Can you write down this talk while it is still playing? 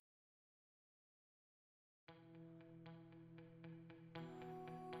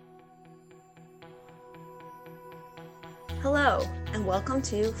Hello, and welcome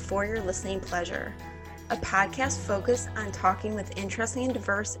to For Your Listening Pleasure, a podcast focused on talking with interesting and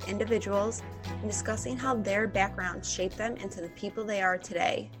diverse individuals and discussing how their backgrounds shape them into the people they are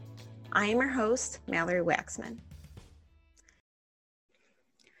today. I am your host, Mallory Waxman.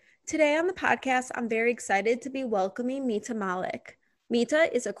 Today on the podcast, I'm very excited to be welcoming Mita Mallick. Mita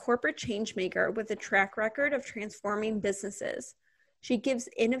is a corporate change maker with a track record of transforming businesses. She gives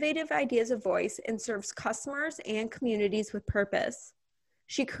innovative ideas a voice and serves customers and communities with purpose.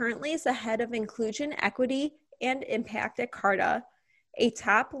 She currently is the head of inclusion, equity, and impact at Carta, a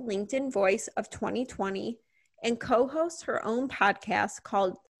top LinkedIn voice of 2020, and co-hosts her own podcast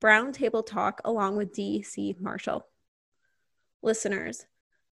called Brown Table Talk along with D.C. Marshall. Listeners,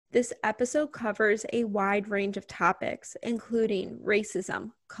 this episode covers a wide range of topics, including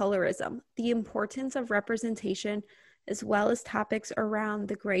racism, colorism, the importance of representation, as well as topics around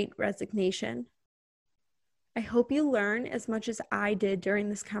the Great Resignation. I hope you learn as much as I did during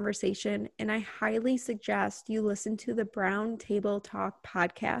this conversation, and I highly suggest you listen to the Brown Table Talk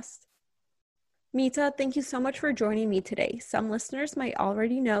podcast. Mita, thank you so much for joining me today. Some listeners might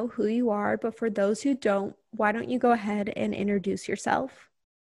already know who you are, but for those who don't, why don't you go ahead and introduce yourself?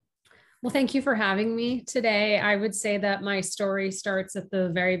 Well, thank you for having me today. I would say that my story starts at the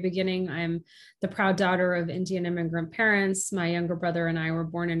very beginning. I'm the proud daughter of Indian immigrant parents. My younger brother and I were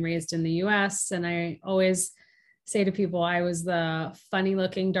born and raised in the US. And I always say to people, I was the funny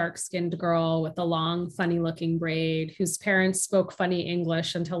looking, dark-skinned girl with the long, funny looking braid whose parents spoke funny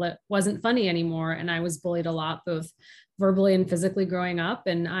English until it wasn't funny anymore. And I was bullied a lot, both verbally and physically growing up.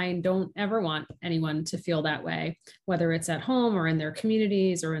 And I don't ever want anyone to feel that way, whether it's at home or in their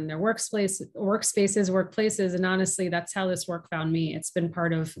communities or in their workplaces. And honestly, that's how this work found me. It's been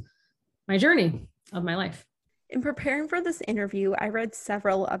part of my journey of my life. In preparing for this interview, I read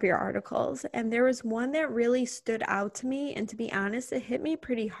several of your articles, and there was one that really stood out to me. And to be honest, it hit me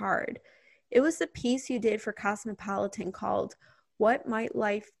pretty hard. It was the piece you did for Cosmopolitan called "What Might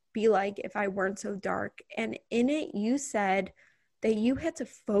Life Be Like If I Weren't So Dark?" And in it, you said that you had to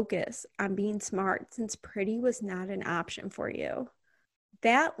focus on being smart since pretty was not an option for you.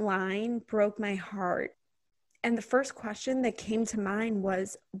 That line broke my heart. And the first question that came to mind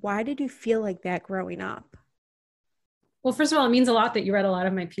was, why did you feel like that growing up? Well, first of all, it means a lot that you read a lot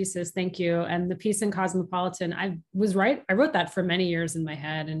of my pieces. Thank you. And the piece in Cosmopolitan, I was right. I wrote that for many years in my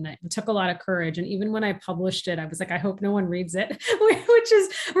head, and it took a lot of courage. And even when I published it, I was like, I hope no one reads it, which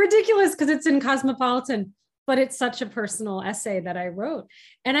is ridiculous because it's in Cosmopolitan, but it's such a personal essay that I wrote.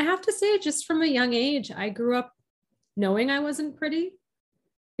 And I have to say, just from a young age, I grew up knowing I wasn't pretty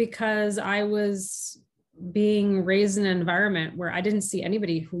because I was being raised in an environment where I didn't see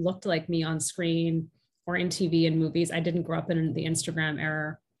anybody who looked like me on screen or in TV and movies. I didn't grow up in the Instagram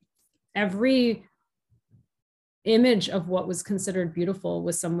era. Every image of what was considered beautiful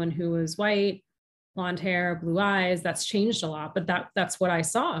was someone who was white, blonde hair, blue eyes. That's changed a lot, but that's what I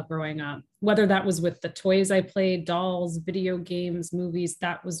saw growing up. Whether that was with the toys I played, dolls, video games, movies,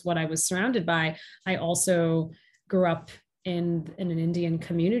 that was what I was surrounded by. I also grew up in an Indian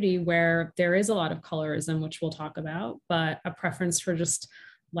community where there is a lot of colorism, which we'll talk about, but a preference for just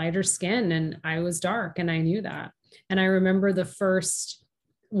lighter skin. And I was dark and I knew that. And I remember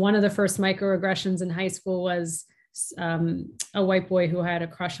one of the first microaggressions in high school was a white boy who had a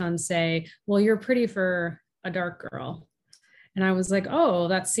crush on say, well, you're pretty for a dark girl. And I was like, oh,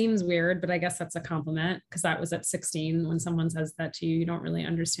 that seems weird, but I guess that's a compliment, because that was at 16. When someone says that to you, you don't really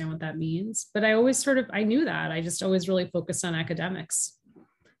understand what that means. But I always I knew that. I just always really focused on academics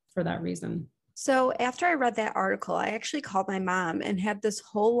for that reason. So after I read that article, I actually called my mom and had this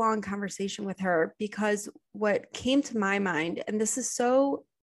whole long conversation with her, because what came to my mind, and this is so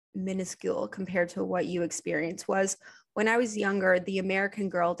minuscule compared to what you experienced, was when I was younger, the American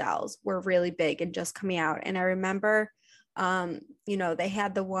Girl dolls were really big and just coming out. And I remember, they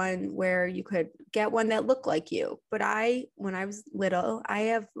had the one where you could get one that looked like you. But when I was little, I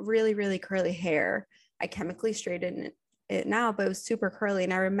have really, really curly hair. I chemically straightened it now, but it was super curly.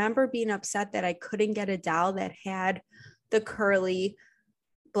 And I remember being upset that I couldn't get a doll that had the curly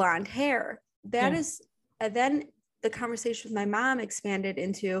blonde hair. And then the conversation with my mom expanded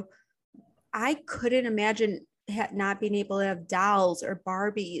into, I couldn't imagine not being able to have dolls or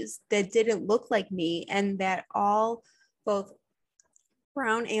Barbies that didn't look like me, and that all both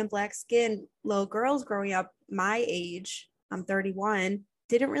brown and black skinned little girls growing up my age, I'm 31,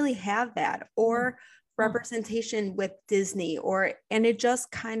 didn't really have that, or representation with Disney, and it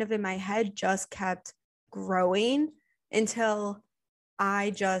just kind of in my head just kept growing until I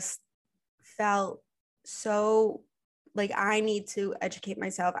just felt so like I need to educate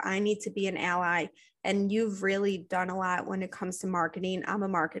myself. I need to be an ally. and you've really done a lot when it comes to marketing. I'm a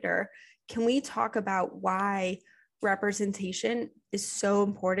marketer. Can we talk about why representation is so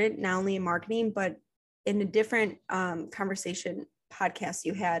important, not only in marketing, but in a different conversation podcast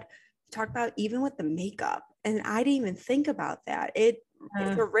you had, you talked about even with the makeup. And I didn't even think about that. It's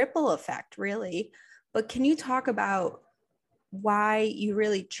a ripple effect, really. But can you talk about why you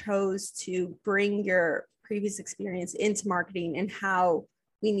really chose to bring your previous experience into marketing and how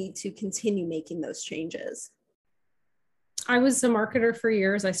we need to continue making those changes? I was a marketer for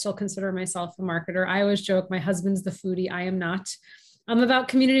years. I still consider myself a marketer. I always joke, my husband's the foodie. I am not. I'm about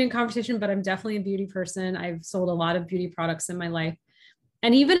community and conversation, but I'm definitely a beauty person. I've sold a lot of beauty products in my life.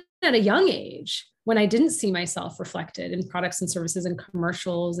 And even at a young age, when I didn't see myself reflected in products and services and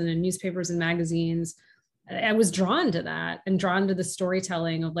commercials and in newspapers and magazines, I was drawn to that and drawn to the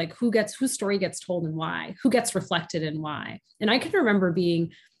storytelling of like whose story gets told and why, who gets reflected and why. And I can remember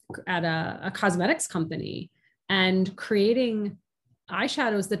being at a cosmetics company and creating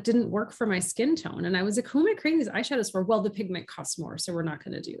eyeshadows that didn't work for my skin tone. And I was like, who am I creating these eyeshadows for? Well, the pigment costs more, so we're not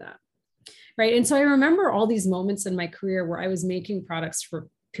going to do that. Right. And so I remember all these moments in my career where I was making products for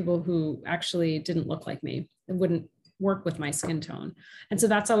people who actually didn't look like me and wouldn't work with my skin tone. And so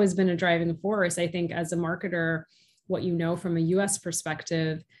that's always been a driving force. I think as a marketer, what you know from a US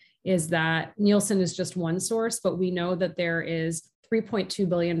perspective is that Nielsen is just one source, but we know that there is $3.2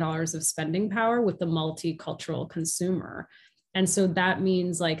 billion of spending power with the multicultural consumer. And so that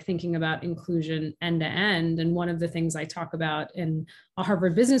means like thinking about inclusion end to end. And one of the things I talk about in a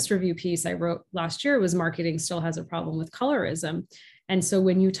Harvard Business Review piece I wrote last year was marketing still has a problem with colorism. And so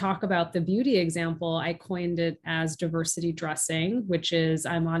when you talk about the beauty example, I coined it as diversity dressing, which is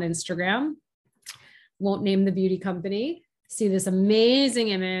I'm on Instagram, won't name the beauty company, see this amazing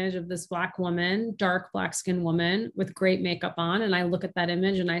image of this Black woman, dark Black skinned woman with great makeup on. And I look at that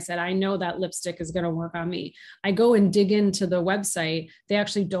image and I said, I know that lipstick is going to work on me. I go and dig into the website. They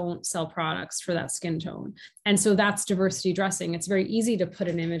actually don't sell products for that skin tone. And so that's diversity dressing. It's very easy to put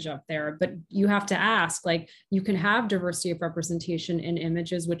an image up there, but you have to ask, like, you can have diversity of representation in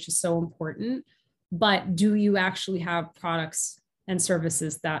images, which is so important, but do you actually have products and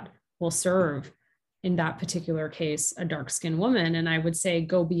services that will serve, in that particular case, a dark-skinned woman? And I would say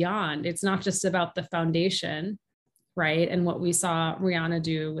go beyond. It's not just about the foundation, right? And what we saw Rihanna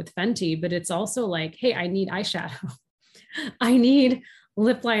do with Fenty, but it's also like, hey, I need eyeshadow. I need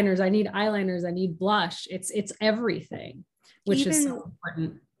lip liners. I need eyeliners. I need blush. It's everything, which is so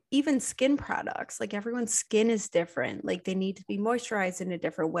important. Even skin products, like everyone's skin is different. Like they need to be moisturized in a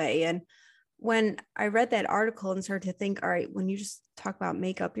different way. And when I read that article and started to think, all right, when you just talk about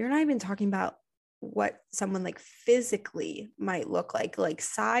makeup, you're not even talking about what someone like physically might look like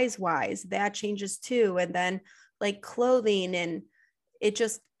size wise, that changes too. And then like clothing, and it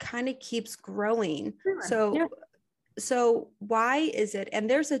just kind of keeps growing. Sure. So why is it? And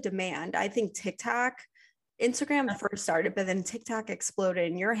there's a demand. I think Instagram first started, but then TikTok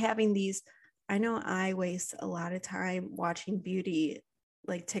exploded, and you're having these, I know I waste a lot of time watching beauty,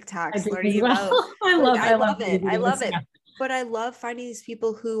 like TikToks, learning about, I love it. But I love finding these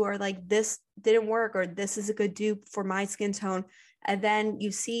people who are like, this didn't work, or this is a good dupe for my skin tone. And then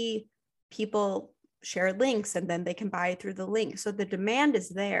you see people share links and then they can buy through the link. So the demand is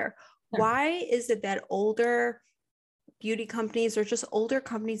there. Sure. Why is it that older beauty companies, or just older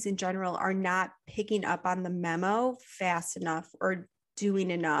companies in general, are not picking up on the memo fast enough or doing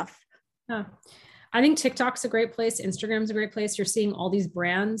enough? I think TikTok's a great place. Instagram's a great place. You're seeing all these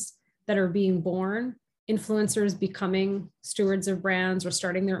brands that are being born, influencers becoming stewards of brands or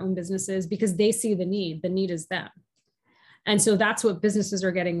starting their own businesses because they see the need. The need is them. And so that's what businesses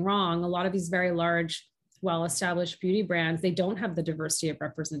are getting wrong. A lot of these very large, well-established beauty brands, they don't have the diversity of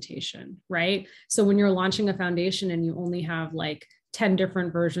representation, right? So when you're launching a foundation and you only have like 10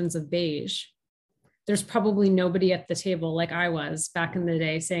 different versions of beige, there's probably nobody at the table like I was back in the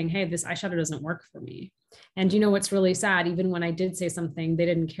day saying, hey, this eyeshadow doesn't work for me. And you know what's really sad? Even when I did say something, they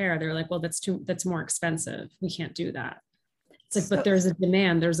didn't care. They're like, well, that's more expensive. We can't do that. It's like, but there's a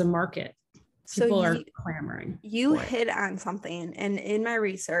demand, there's a market. People are clamoring. You hit on something. And in my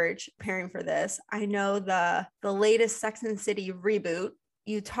research, preparing for this, I know the latest Sex and the City reboot,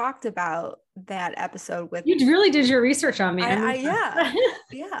 you talked about that episode with. You really did your research on me. Yeah.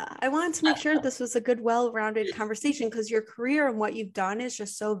 I wanted to make sure this was a good, well-rounded conversation, because your career and what you've done is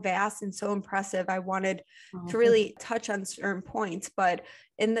just so vast and so impressive. I wanted to really touch on certain points, but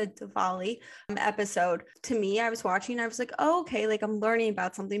in the Diwali episode, to me, I was watching, I was like, oh, okay, like I'm learning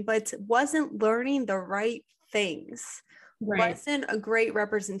about something, but wasn't learning the right things. Right. Wasn't a great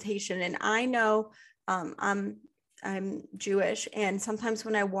representation. And I know I'm I'm Jewish. And sometimes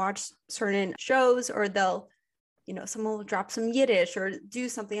when I watch certain shows, or they'll, someone will drop some Yiddish or do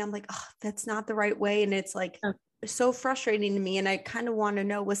something, I'm like, oh, that's not the right way. And it's like so frustrating to me. And I kind of want to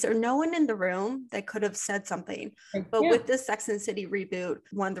know, was there no one in the room that could have said something? But with this Sex and the City reboot,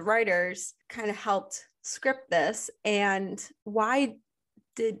 one of the writers kind of helped script this. And why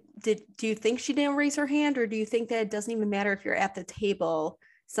do you think she didn't raise her hand, or do you think that it doesn't even matter if you're at the table?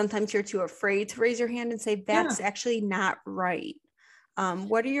 Sometimes you're too afraid to raise your hand and say that's actually not right.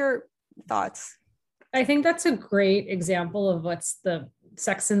 What are your thoughts? I think that's a great example of what's the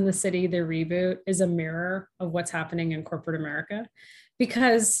Sex and the City, the reboot, is a mirror of what's happening in corporate America.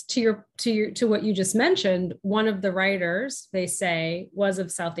 Because to what you just mentioned, one of the writers, they say, was of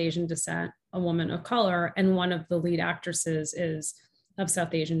South Asian descent, a woman of color, and one of the lead actresses is of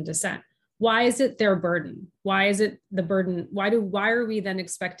South Asian descent. Why is it their burden? Why is it the burden? Why are we then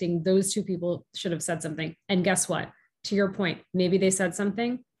expecting those two people should have said something? And guess what? To your point, maybe they said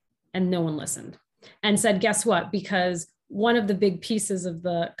something and no one listened and said, guess what? Because one of the big pieces of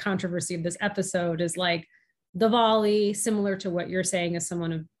the controversy of this episode is like the volley, similar to what you're saying as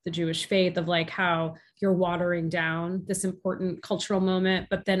someone of the Jewish faith, of like how you're watering down this important cultural moment,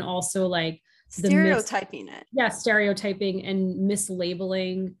 but then also like stereotyping it. Yeah, stereotyping and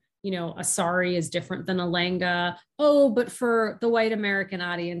mislabeling, a sari is different than a lenga. Oh, but for the white American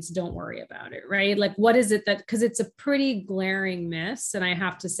audience, don't worry about it, right? Like, what is it that, because it's a pretty glaring miss. And I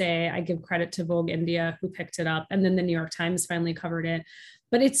have to say, I give credit to Vogue India, who picked it up. And then the New York Times finally covered it.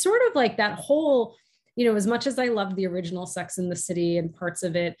 But it's sort of like that whole, as much as I love the original Sex and the City and parts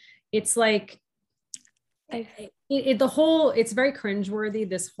of it, it's like, it's very cringeworthy,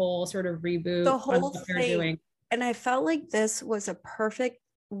 this whole sort of reboot, the whole on what they're doing. And I felt like this was a perfect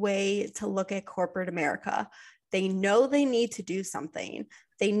way to look at corporate America. They know they need to do something.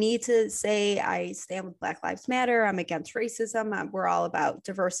 They need to say, I stand with Black Lives Matter. I'm against racism. We're all about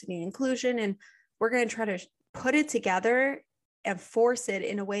diversity and inclusion. And we're going to try to put it together and force it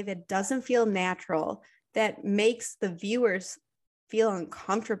in a way that doesn't feel natural, that makes the viewers feel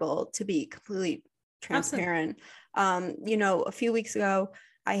uncomfortable, to be completely transparent. A few weeks ago,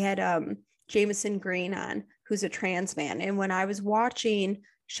 I had Jameson Green on, who's a trans man. And when I was watching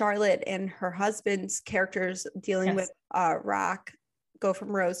Charlotte and her husband's characters dealing with Rock, go from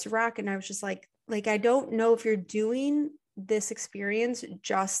Rose to Rock, and I was just like, I don't know if you're doing this experience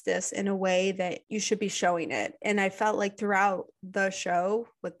justice in a way that you should be showing it. And I felt like throughout the show,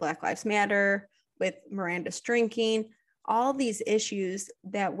 with Black Lives Matter, with Miranda's drinking, all these issues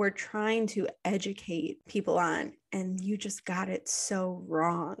that we're trying to educate people on, and you just got it so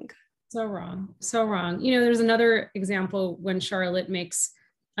wrong. So wrong. There's another example when Charlotte makes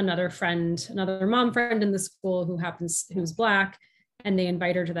another mom friend in the school who's Black, and they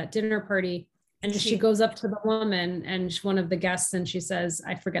invite her to that dinner party. And she goes up to the woman and one of the guests, and she says,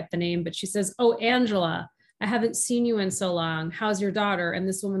 I forget the name, but she says, "Oh, Angela, I haven't seen you in so long. How's your daughter?" And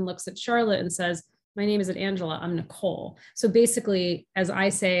this woman looks at Charlotte and says, "My name isn't Angela, I'm Nicole." So basically, as I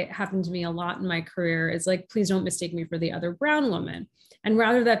say, it happened to me a lot in my career, is like, please don't mistake me for the other brown woman. And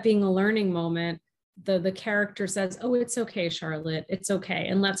rather that being a learning moment, the character says, "Oh, it's okay, Charlotte, it's okay,"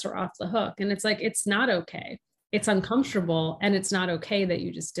 and lets her off the hook. And it's like, it's not okay. It's uncomfortable, and it's not okay that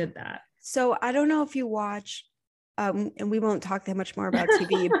you just did that. So I don't know if you watch, and we won't talk that much more about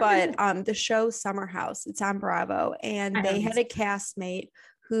TV, but the show Summer House, it's on Bravo, and they had a castmate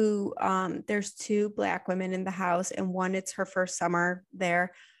who, there's two Black women in the house, and one, it's her first summer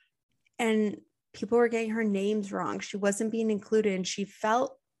there, and people were getting her names wrong. She wasn't being included, and she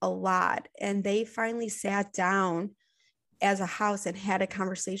felt a lot. And they finally sat down as a house and had a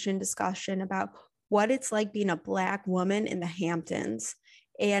discussion about what it's like being a Black woman in the Hamptons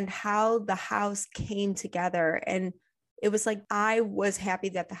and how the house came together. And it was like, I was happy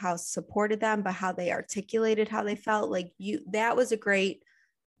that the house supported them, but how they articulated how they felt, that was a great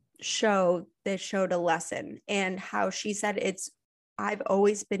show that showed a lesson. And how she said, I've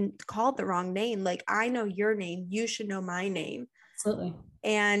always been called the wrong name. Like, I know your name, you should know my name. Absolutely.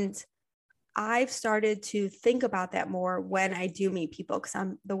 And I've started to think about that more when I do meet people, because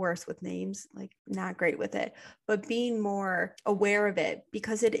I'm the worst with names, not great with it, but being more aware of it,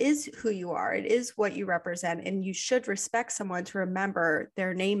 because it is who you are. It is what you represent, and you should respect someone to remember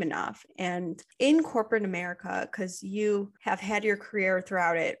their name enough. And in corporate America, because you have had your career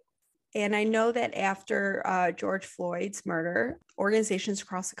throughout it, and I know that after George Floyd's murder, organizations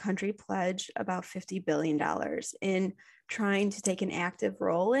across the country pledged about $50 billion in trying to take an active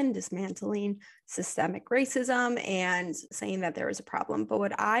role in dismantling systemic racism and saying that there is a problem. But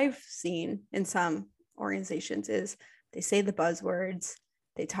what I've seen in some organizations is they say the buzzwords,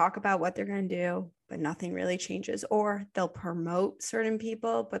 they talk about what they're going to do, but nothing really changes. Or they'll promote certain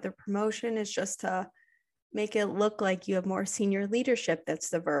people, but their promotion is just to make it look like you have more senior leadership that's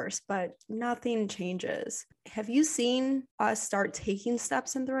diverse, but nothing changes. Have you seen us start taking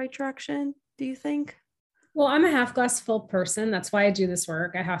steps in the right direction, do you think? Well, I'm a half glass full person. That's why I do this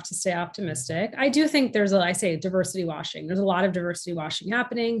work. I have to stay optimistic. I do think I say diversity washing. There's a lot of diversity washing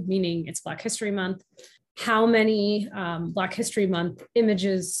happening, meaning it's Black History Month. How many Black History Month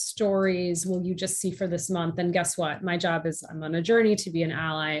images, stories will you just see for this month? And guess what? My job is I'm on a journey to be an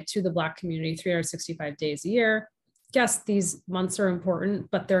ally to the Black community 365 days a year. Yes, these months are important,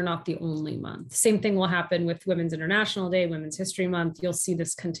 but they're not the only month. Same thing will happen with Women's International Day, Women's History Month. You'll see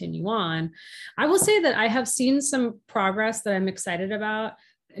this continue on. I will say that I have seen some progress that I'm excited about.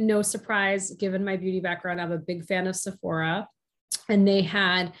 No surprise, given my beauty background, I'm a big fan of Sephora. And they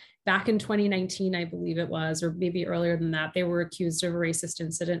had, back in 2019, I believe it was, or maybe earlier than that, they were accused of a racist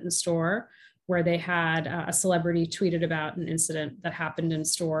incident in store where they had a celebrity tweeted about an incident that happened in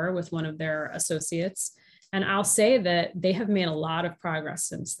store with one of their associates. And I'll say that they have made a lot of progress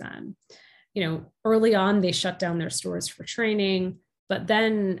since then. You know, early on, they shut down their stores for training, but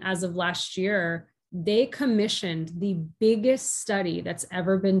then as of last year, they commissioned the biggest study that's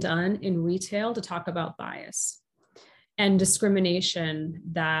ever been done in retail to talk about bias and discrimination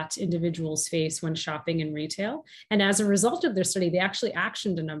that individuals face when shopping in retail. And as a result of their study, they actually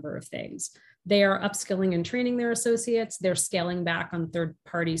actioned a number of things. They are upskilling and training their associates. They're scaling back on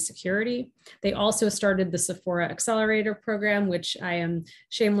third-party security. They also started the Sephora Accelerator Program, which I am,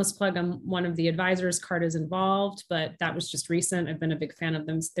 shameless plug, I'm one of the advisors. Card is involved, but that was just recent. I've been a big fan of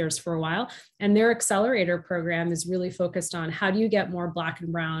theirs for a while. And their Accelerator Program is really focused on how do you get more Black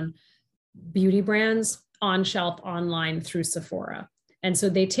and brown beauty brands on shelf online through Sephora. And so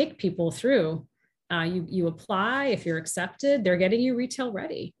they take people through, you apply, if you're accepted, they're getting you retail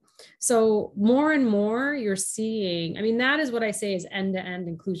ready. So more and more you're seeing, I mean, that is what I say is end-to-end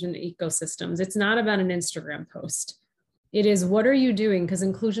inclusion ecosystems. It's not about an Instagram post. It is, what are you doing? Because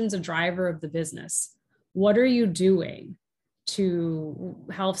inclusion is a driver of the business. What are you doing to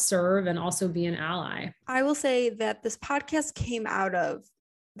help serve and also be an ally? I will say that this podcast came out of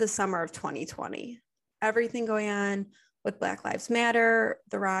the summer of 2020. Everything going on with Black Lives Matter,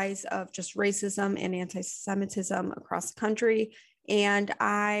 the rise of just racism and anti-Semitism across the country. And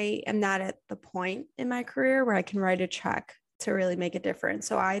I am not at the point in my career where I can write a check to really make a difference.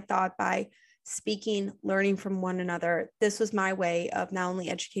 So I thought by speaking, learning from one another, this was my way of not only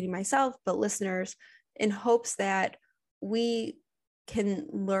educating myself, but listeners, in hopes that we can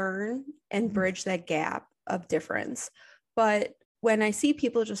learn and bridge that gap of difference. But when I see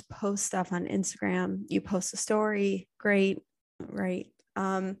people just post stuff on Instagram, you post a story, great, right?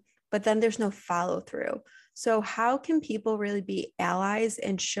 But then there's no follow through. So how can people really be allies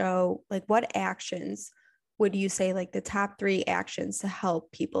and show, like, what actions would you say, like the top 3 actions to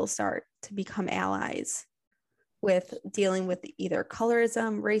help people start to become allies with dealing with either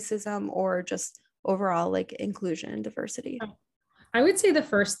colorism, racism, or just overall like inclusion and diversity? I would say the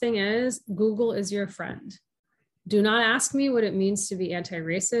first thing is Google is your friend. Do not ask me what it means to be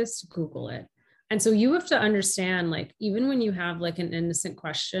anti-racist, Google it. And so you have to understand, like, even when you have like an innocent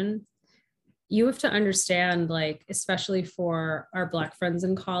question, you have to understand, like, especially for our Black friends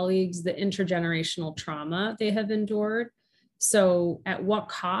and colleagues, the intergenerational trauma they have endured. So at what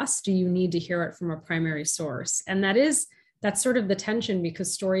cost do you need to hear it from a primary source? And that's sort of the tension,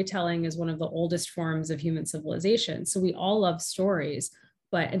 because storytelling is one of the oldest forms of human civilization. So we all love stories,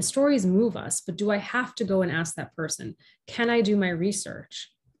 and stories move us. But do I have to go and ask that person? Can I do my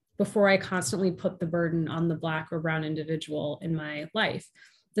research before I constantly put the burden on the Black or brown individual in my life?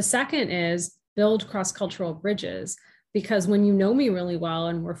 The second is build cross-cultural bridges, because when you know me really well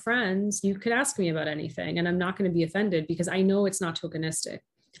and we're friends, you could ask me about anything and I'm not going to be offended, because I know it's not tokenistic.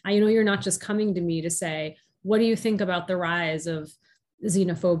 I know you're not just coming to me to say, what do you think about the rise of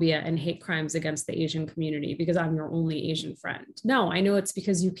xenophobia and hate crimes against the Asian community because I'm your only Asian friend? No, I know it's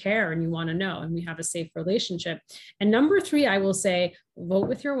because you care and you want to know, and we have a safe relationship. And number 3, I will say, vote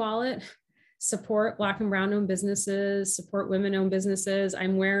with your wallet. Support Black and brown owned businesses, support women owned businesses.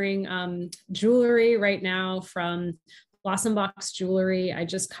 I'm wearing jewelry right now from Blossom Box Jewelry. I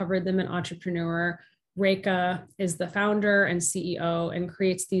just covered them, an entrepreneur. Reka is the founder and CEO and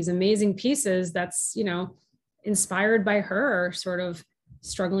creates these amazing pieces that's, inspired by her sort of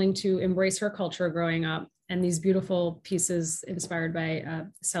struggling to embrace her culture growing up, and these beautiful pieces inspired by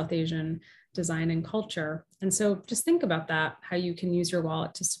South Asian design and culture. And so just think about that, how you can use your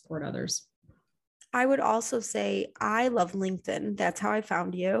wallet to support others. I would also say I love LinkedIn. That's how I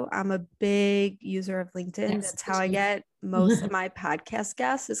found you. I'm a big user of LinkedIn. That's how I get most of my podcast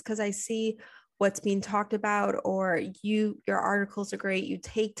guests is because I see what's being talked about, or your articles are great. You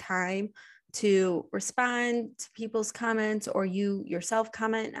take time to respond to people's comments, or you yourself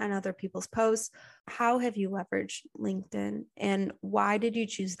comment on other people's posts. How have you leveraged LinkedIn, and why did you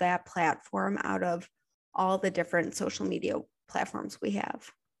choose that platform out of all the different social media platforms we have?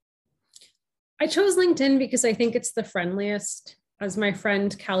 I chose LinkedIn because I think it's the friendliest. As my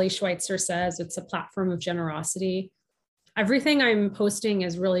friend Callie Schweitzer says, it's a platform of generosity. Everything I'm posting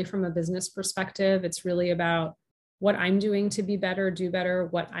is really from a business perspective. It's really about what I'm doing to be better, do better,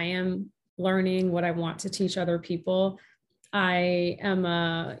 what I am learning, what I want to teach other people. I am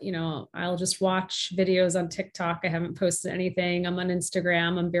I'll just watch videos on TikTok. I haven't posted anything. I'm on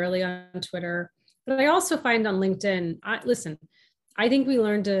Instagram. I'm barely on Twitter. But I also find on LinkedIn, I think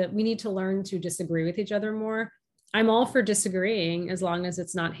we need to learn to disagree with each other more. I'm all for disagreeing as long as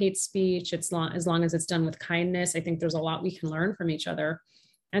it's not hate speech. As long as it's done with kindness. I think there's a lot we can learn from each other.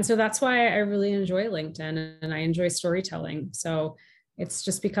 And so that's why I really enjoy LinkedIn, and I enjoy storytelling. So it's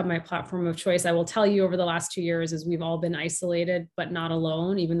just become my platform of choice. I will tell you, over the last 2 years, as we've all been isolated, but not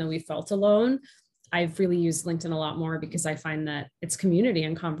alone, even though we felt alone, I've really used LinkedIn a lot more because I find that it's community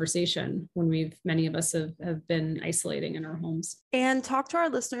and conversation when many of us have been isolating in our homes. And talk to our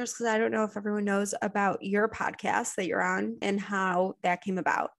listeners, because I don't know if everyone knows about your podcast that you're on and how that came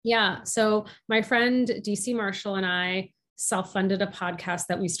about. Yeah. So my friend DC Marshall and I self-funded a podcast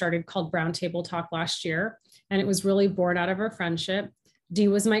that we started called Brown Table Talk last year. And it was really born out of our friendship. Dee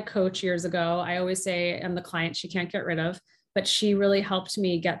was my coach years ago. I always say I'm the client she can't get rid of, but she really helped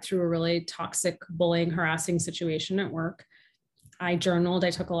me get through a really toxic, bullying, harassing situation at work. I journaled,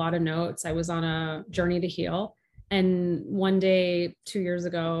 I took a lot of notes. I was on a journey to heal. And one day, 2 years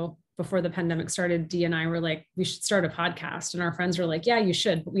ago, before the pandemic started, Dee and I were like, we should start a podcast. And our friends were like, yeah, you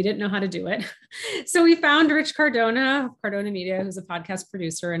should, but we didn't know how to do it. So we found Rich Cardona Media, who's a podcast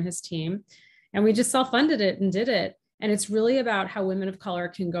producer, and his team. And we just self-funded it and did it. And it's really about how women of color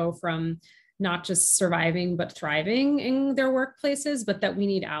can go from not just surviving, but thriving in their workplaces, but that we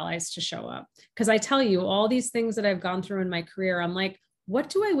need allies to show up. Because I tell you, all these things that I've gone through in my career, I'm like, what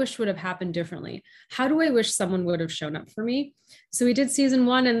do I wish would have happened differently? How do I wish someone would have shown up for me? So we did season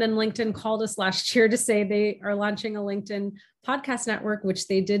 1, and then LinkedIn called us last year to say they are launching a LinkedIn podcast network, which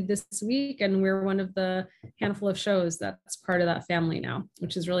they did this week. And we're one of the handful of shows that's part of that family now,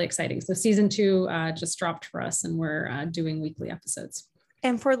 which is really exciting. So season 2 just dropped for us, and we're doing weekly episodes.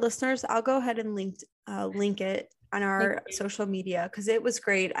 And for listeners, I'll go ahead and link it on our social media, because it was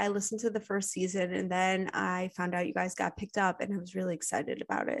great. I listened to the first season, and then I found out you guys got picked up, and I was really excited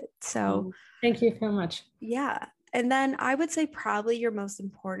about it. So thank you so much. Yeah. And then I would say probably your most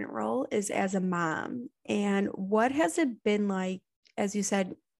important role is as a mom. And what has it been like? As you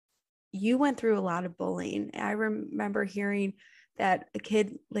said, you went through a lot of bullying. I remember hearing that a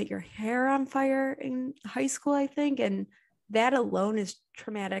kid lit your hair on fire in high school, I think. And that alone is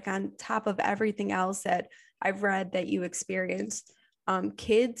traumatic on top of everything else that I've read that you experienced.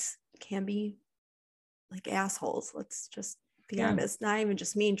 Kids can be like assholes. Let's just be honest. Not even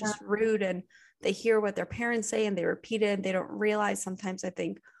just mean, just rude. And they hear what their parents say and they repeat it. And they don't realize sometimes, I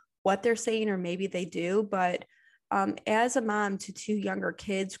think, what they're saying, or maybe they do. But as a mom to 2 younger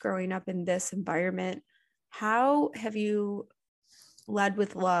kids growing up in this environment, how have you led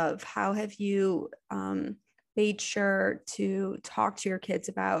with love? How have you made sure to talk to your kids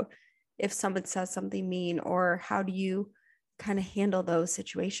about if someone says something mean, or how do you kind of handle those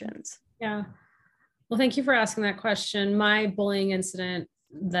situations? Yeah. Well, thank you for asking that question. My bullying incident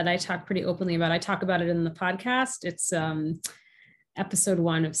that I talk pretty openly about, I talk about it in the podcast. It's episode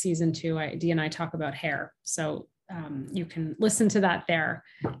 1 of season 2. Dee and I talk about hair. So you can listen to that there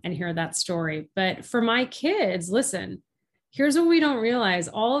and hear that story. But for my kids, listen, here's what we don't realize.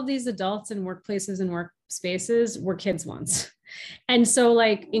 All of these adults in workplaces and workspaces were kids once. And so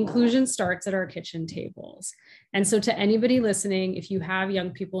like inclusion starts at our kitchen tables. And so to anybody listening, if you have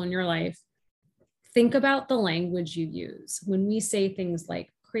young people in your life, think about the language you use. When we say things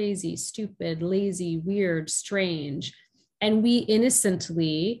like crazy, stupid, lazy, weird, strange, and we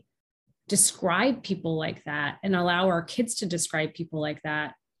innocently describe people like that and allow our kids to describe people like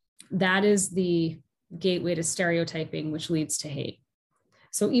that, that is the gateway to stereotyping, which leads to hate.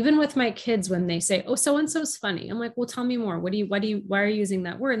 So even with my kids, when they say, oh, so-and-so's funny, I'm like, well, tell me more. Why are you using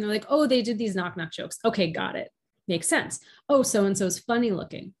that word? And they're like, oh, they did these knock jokes. Okay, got it. Makes sense. Oh, so-and-so's funny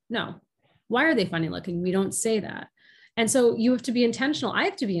looking. No. Why are they funny looking? We don't say that. And so you have to be intentional. I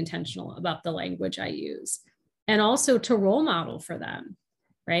have to be intentional about the language I use, and also to role model for them,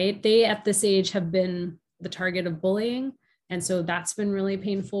 right? They at this age have been the target of bullying, And so that's been really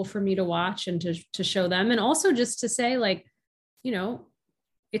painful for me to watch and to show them. And also just to say, like, you know,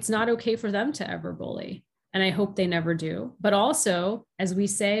 it's not okay for them to ever bully. And I hope they never do. But also, as we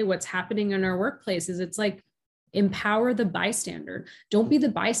say, what's happening in our workplaces, it's like, empower the bystander. Don't be the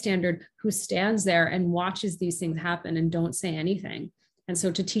bystander who stands there and watches these things happen and don't say anything. And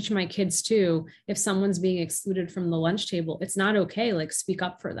so to teach my kids too, if someone's being excluded from the lunch table, it's not okay. Like, speak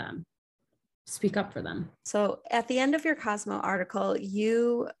up for them. Speak up for them. So at the end of your Cosmo article,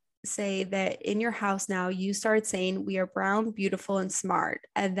 you say that in your house now, you started saying, we are brown, beautiful, and smart.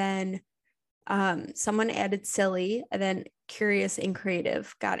 And then someone added silly, and then curious and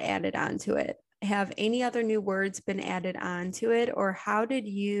creative got added onto it. Have any other new words been added onto it? Or how did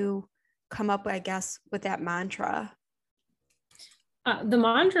you come up, I guess, with that mantra? The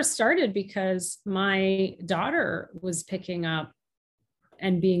mantra started because my daughter was picking up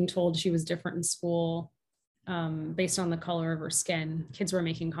and being told she was different in school based on the color of her skin. Kids were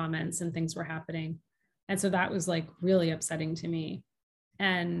making comments and things were happening. And so that was like really upsetting to me.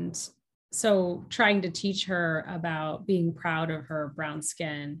 And so trying to teach her about being proud of her brown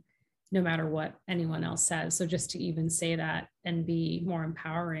skin, no matter what anyone else says. So just to even say that and be more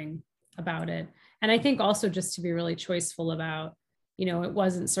empowering about it. And I think also just to be really choiceful about, you know, it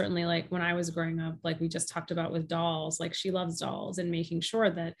wasn't certainly like when I was growing up, like we just talked about with dolls, like she loves dolls, and making sure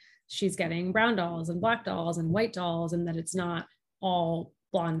that she's getting brown dolls and black dolls and white dolls, and that it's not all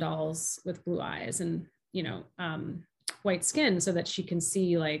blonde dolls with blue eyes and, you know, white skin, so that she can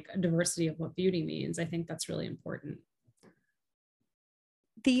see like a diversity of what beauty means. I think that's really important.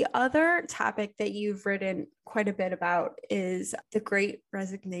 The other topic that you've written quite a bit about is the Great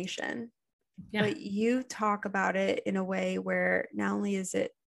Resignation. Yeah. But you talk about it in a way where not only is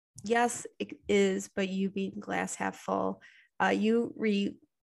it, yes, it is, but you being glass half full, you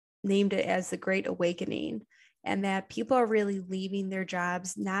renamed it as the Great Awakening, and that people are really leaving their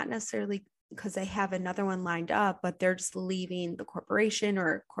jobs, not necessarily because they have another one lined up, but they're just leaving the corporation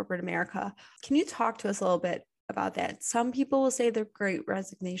or corporate America. Can you talk to us a little bit about that? Some people will say the Great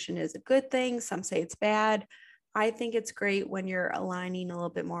Resignation is a good thing. Some say it's bad. I think it's great when you're aligning a little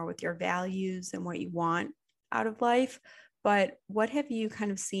bit more with your values and what you want out of life. But what have you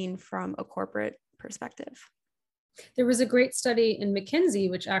kind of seen from a corporate perspective? There was a great study in McKinsey,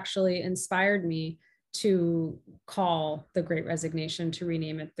 which actually inspired me to call the Great Resignation, to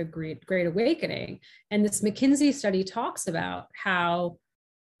rename it the Great Awakening. And this McKinsey study talks about how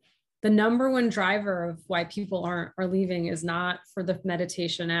the number one driver of why people are leaving is not for the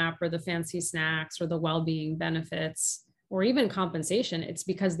meditation app or the fancy snacks or the well-being benefits or even compensation. It's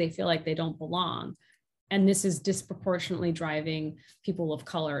because they feel like they don't belong. And this is disproportionately driving people of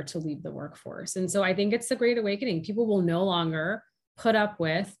color to leave the workforce. And so I think it's the Great Awakening. People will no longer put up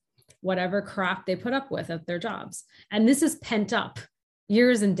with whatever crap they put up with at their jobs. And this is pent up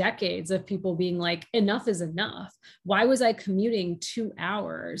years and decades of people being like, enough is enough. Why was I commuting 2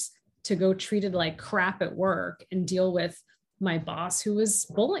 hours to go treated like crap at work and deal with my boss who was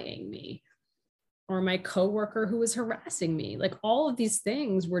bullying me or my coworker who was harassing me? Like, all of these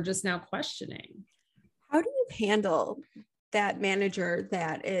things we're just now questioning. How do you handle that manager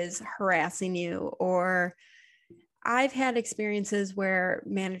that is harassing you? Or I've had experiences where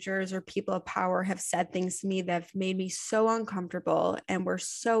managers or people of power have said things to me that have made me so uncomfortable and were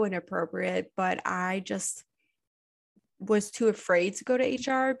so inappropriate, but I just was too afraid to go to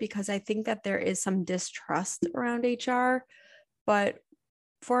HR because I think that there is some distrust around HR. But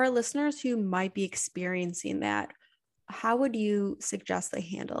for our listeners who might be experiencing that, how would you suggest they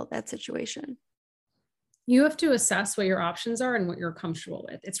handle that situation? You have to assess what your options are and what you're comfortable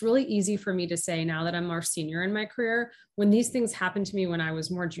with. It's really easy for me to say now that I'm more senior in my career, when these things happened to me when I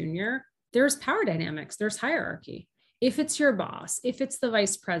was more junior, there's power dynamics, there's hierarchy. If it's your boss, if it's the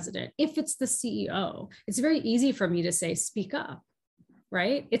vice president, if it's the CEO, it's very easy for me to say, speak up,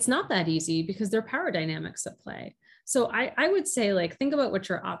 right? It's not that easy because there are power dynamics at play. So I would say, like, think about what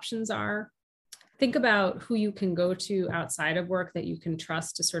your options are. Think about who you can go to outside of work that you can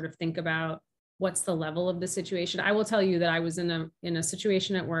trust to sort of think about what's the level of the situation. I will tell you that I was in a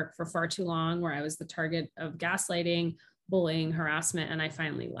situation at work for far too long where I was the target of gaslighting, bullying, harassment, and I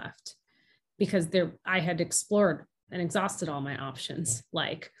finally left because I had explored and exhausted all my options,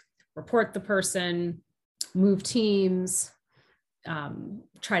 like report the person, move teams,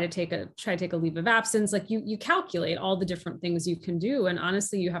 try to take a leave of absence. Like you calculate all the different things you can do. And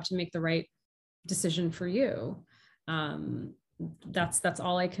honestly, you have to make the right decision for you. That's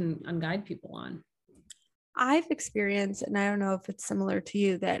all I can unguide people on. I've experienced, and I don't know if it's similar to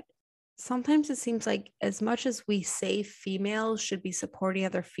you, that sometimes it seems like as much as we say females should be supporting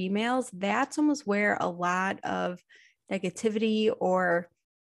other females, that's almost where a lot of negativity or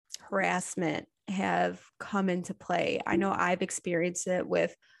harassment have come into play. I know I've experienced it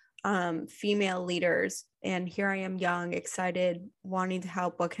with female leaders, and here I am young, excited, wanting to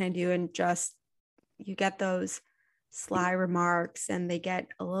help. What can I do? And just you get those sly remarks, and they get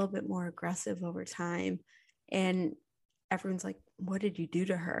a little bit more aggressive over time. And everyone's like, what did you do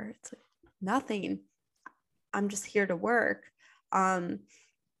to her? It's like, nothing. I'm just here to work.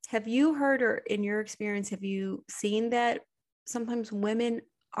 Have you heard, or in your experience, have you seen that sometimes women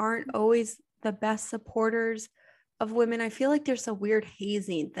aren't always the best supporters of women? I feel like there's a weird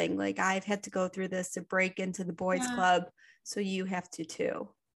hazing thing. Like, I've had to go through this to break into the boys club, so you have to too.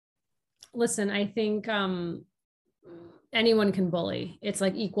 Listen, I think anyone can bully. It's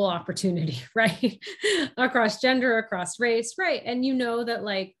like equal opportunity, right? Across gender, across race, right? And you know that,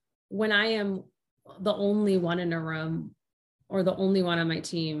 like, when I am the only one in a room or the only one on my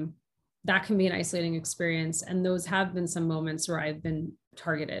team, that can be an isolating experience. And those have been some moments where I've been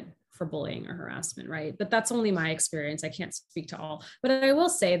targeted for bullying or harassment, right? But that's only my experience. I can't speak to all. But I will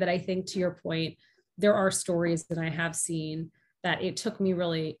say that I think, to your point, there are stories that I have seen that it took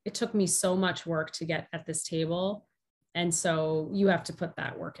me so much work to get at this table. And so you have to put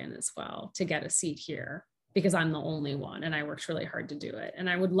that work in as well to get a seat here, because I'm the only one and I worked really hard to do it. And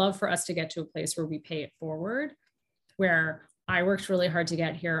I would love for us to get to a place where we pay it forward, where I worked really hard to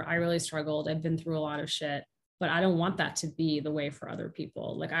get here. I really struggled. I've been through a lot of shit, but I don't want that to be the way for other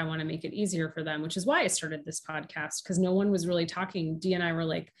people. Like, I want to make it easier for them, which is why I started this podcast, because no one was really talking. Dee and I were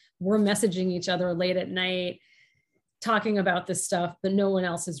like, we're messaging each other late at night, talking about this stuff, but no one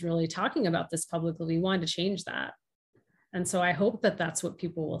else is really talking about this publicly. We wanted to change that. And so I hope that that's what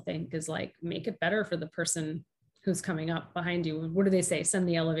people will think, is like, make it better for the person who's coming up behind you. What do they say? Send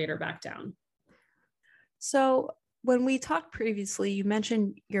the elevator back down. So when we talked previously, you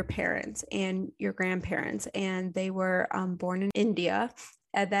mentioned your parents and your grandparents, and they were born in India.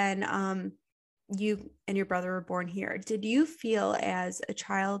 And then you and your brother were born here. Did you feel, as a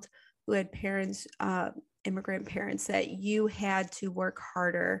child who had parents, immigrant parents, that you had to work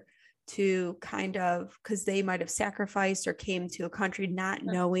harder to kind of, because they might have sacrificed or came to a country not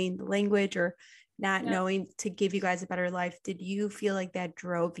knowing the language or not knowing, to give you guys a better life? Did you feel like that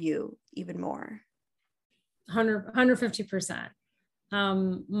drove you even more? 150%.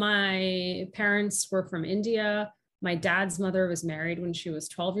 My parents were from India. My dad's mother was married when she was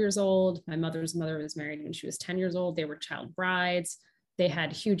 12 years old. My mother's mother was married when she was 10 years old. They were child brides. They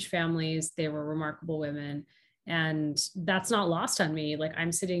had huge families. They were remarkable women. And that's not lost on me. Like,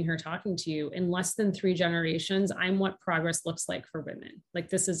 I'm sitting here talking to you. In less than 3 generations, I'm what progress looks like for women. Like,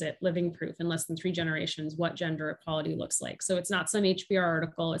 this is it, living proof in less than 3 generations, what gender equality looks like. So it's not some HBR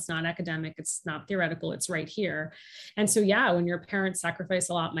article. It's not academic. It's not theoretical. It's right here. And so, yeah, when your parents sacrifice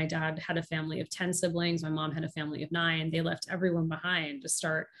a lot, my dad had a family of 10 siblings. My mom had a family of 9. They left everyone behind to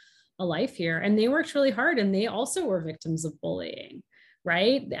start a life here. And they worked really hard. And they also were victims of bullying.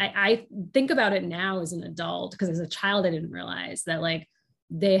 Right. I think about it now as an adult, because as a child, I didn't realize that, like,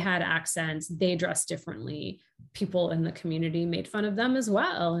 they had accents, they dressed differently. People in the community made fun of them as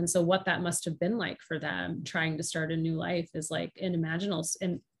well. And so what that must have been like for them trying to start a new life is like inimaginable,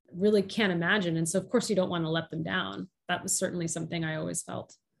 and really can't imagine. And so, of course, you don't want to let them down. That was certainly something I always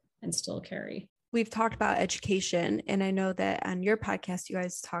felt and still carry. We've talked about education, and I know that on your podcast, you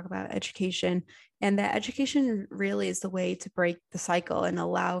guys talk about education, and that education really is the way to break the cycle and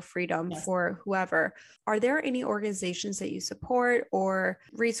allow freedom for whoever. Are there any organizations that you support or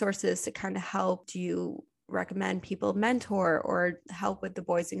resources to kind of help? Do you recommend people mentor or help with the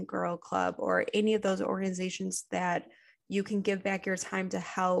Boys and Girl Club, or any of those organizations that you can give back your time to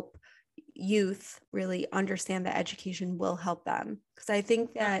help youth really understand that education will help them? Because I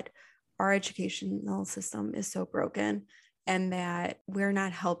think that our educational system is so broken, and that we're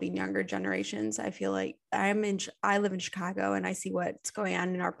not helping younger generations. I feel like I live in Chicago, and I see what's going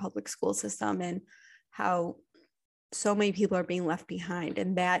on in our public school system and how so many people are being left behind.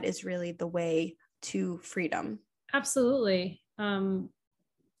 And that is really the way to freedom. Absolutely. I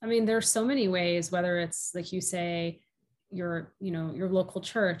mean, there's so many ways, whether it's, like you say, your local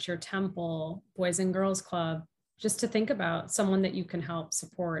church, your temple, Boys and Girls Club, just to think about someone that you can help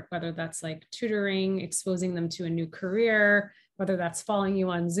support, whether that's like tutoring, exposing them to a new career, whether that's following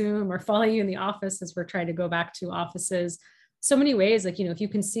you on Zoom or following you in the office, as we're trying to go back to offices. So many ways, like, if you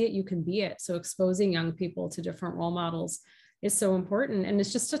can see it, you can be it. So exposing young people to different role models is so important. And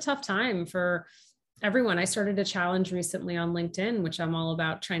it's just a tough time for everyone. I started a challenge recently on LinkedIn, which I'm all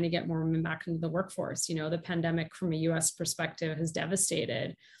about trying to get more women back into the workforce. The pandemic from a US perspective has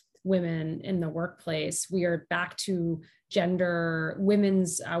devastated women in the workplace. We are back to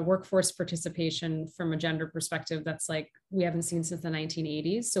women's workforce participation from a gender perspective that's like we haven't seen since the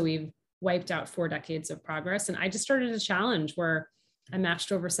 1980s. So we've wiped out 4 decades of progress. And I just started a challenge where I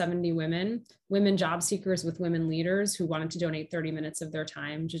matched over 70 women job seekers with women leaders who wanted to donate 30 minutes of their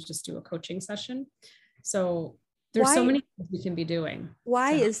time to just do a coaching session. So there's so many things we can be doing.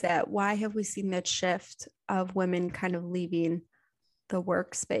 Why is that? Why have we seen that shift of women kind of leaving the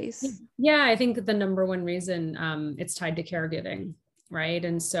workspace? Yeah, I think the number one reason it's tied to caregiving, right?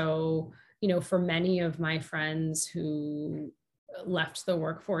 And so, for many of my friends who left the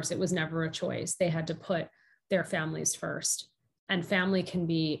workforce, it was never a choice. They had to put their families first. And family can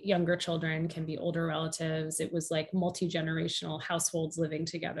be younger children, can be older relatives. It was like multi-generational households living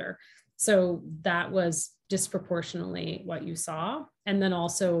together. So that was disproportionately what you saw. And then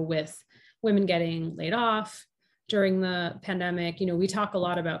also with women getting laid off during the pandemic, we talk a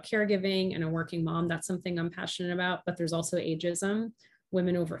lot about caregiving and a working mom. That's something I'm passionate about, but there's also ageism.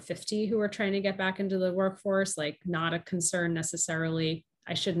 Women over 50 who are trying to get back into the workforce, like not a concern necessarily,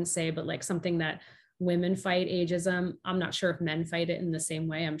 I shouldn't say, but like something that women fight ageism. I'm not sure if men fight it in the same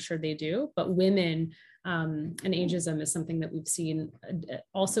way. I'm sure they do, but women and ageism is something that we've seen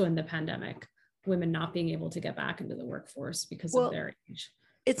also in the pandemic, women not being able to get back into the workforce because of their age.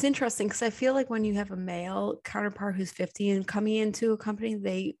 It's interesting because I feel like when you have a male counterpart who's 50 and coming into a company,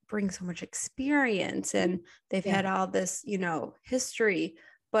 they bring so much experience and they've had all this, history,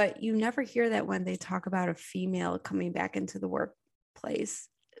 but you never hear that when they talk about a female coming back into the workplace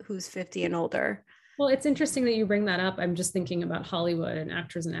who's 50 and older. Well, it's interesting that you bring that up. I'm just thinking about Hollywood and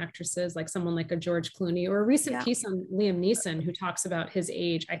actors and actresses, like someone like a George Clooney, or a recent piece on Liam Neeson, who talks about his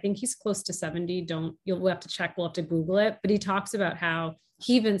age. I think he's close to 70. You'll have to check. We'll have to Google it. But he talks about how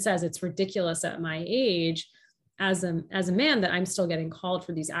he even says it's ridiculous at my age as a man that I'm still getting called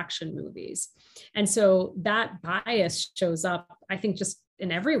for these action movies. And so that bias shows up, I think, just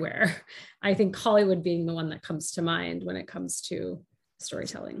in everywhere. I think Hollywood being the one that comes to mind when it comes to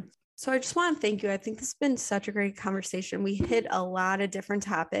storytelling. So I just want to thank you. I think this has been such a great conversation. We hit a lot of different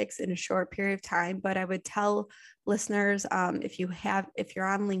topics in a short period of time, but I would tell listeners, if you're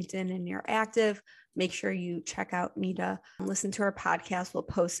on LinkedIn and you're active, make sure you check out Mita, listen to our podcast. We'll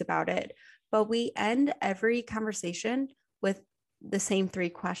post about it. But we end every conversation with the same 3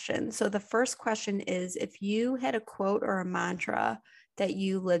 questions. So the first question is, if you had a quote or a mantra that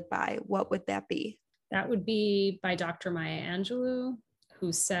you lived by, what would that be? That would be by Dr. Maya Angelou,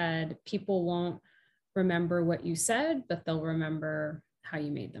 who said, people won't remember what you said, but they'll remember how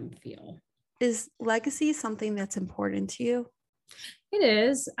you made them feel. Is legacy something that's important to you? It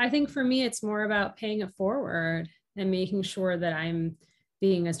is. I think for me, it's more about paying it forward and making sure that I'm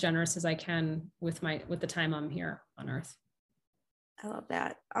being as generous as I can with the time I'm here on Earth. I love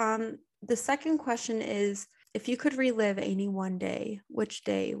that. The second question is, if you could relive any one day, which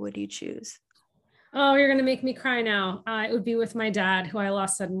day would you choose? Oh, you're going to make me cry now. It would be with my dad, who I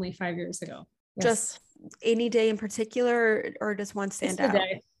lost suddenly 5 years ago. Yes. Just any day in particular, or does one stand out?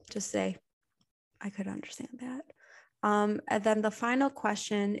 Just say, I could understand that. And then the final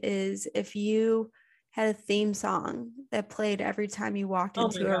question is, if you had a theme song that played every time you walked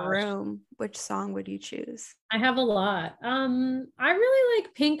into a room, which song would you choose? I have a lot. I really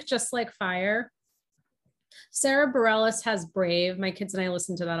like Pink, Just Like Fire. Sarah Bareilles has Brave. My kids and I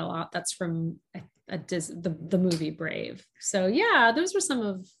listen to that a lot. That's from the movie Brave. So yeah, those were some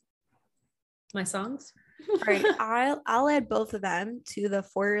of my songs. All right, I'll add both of them to the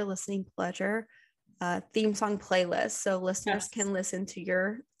For Your Listening Pleasure theme song playlist, so listeners can listen to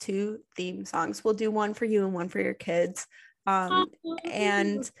your 2 theme songs. We'll do one for you and one for your kids,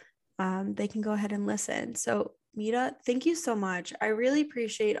 and they can go ahead and listen. So Mita, thank you so much. I really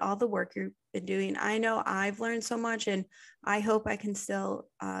appreciate all the work you've been doing. I know I've learned so much, and I hope I can still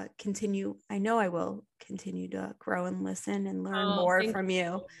continue. I know I will continue to grow and listen and learn more from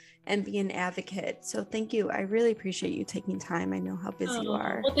you and be an advocate. So thank you. I really appreciate you taking time. I know how busy you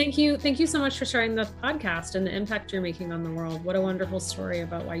are. Well, thank you. Thank you so much for sharing the podcast and the impact you're making on the world. What a wonderful story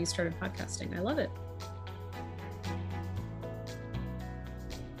about why you started podcasting. I love it.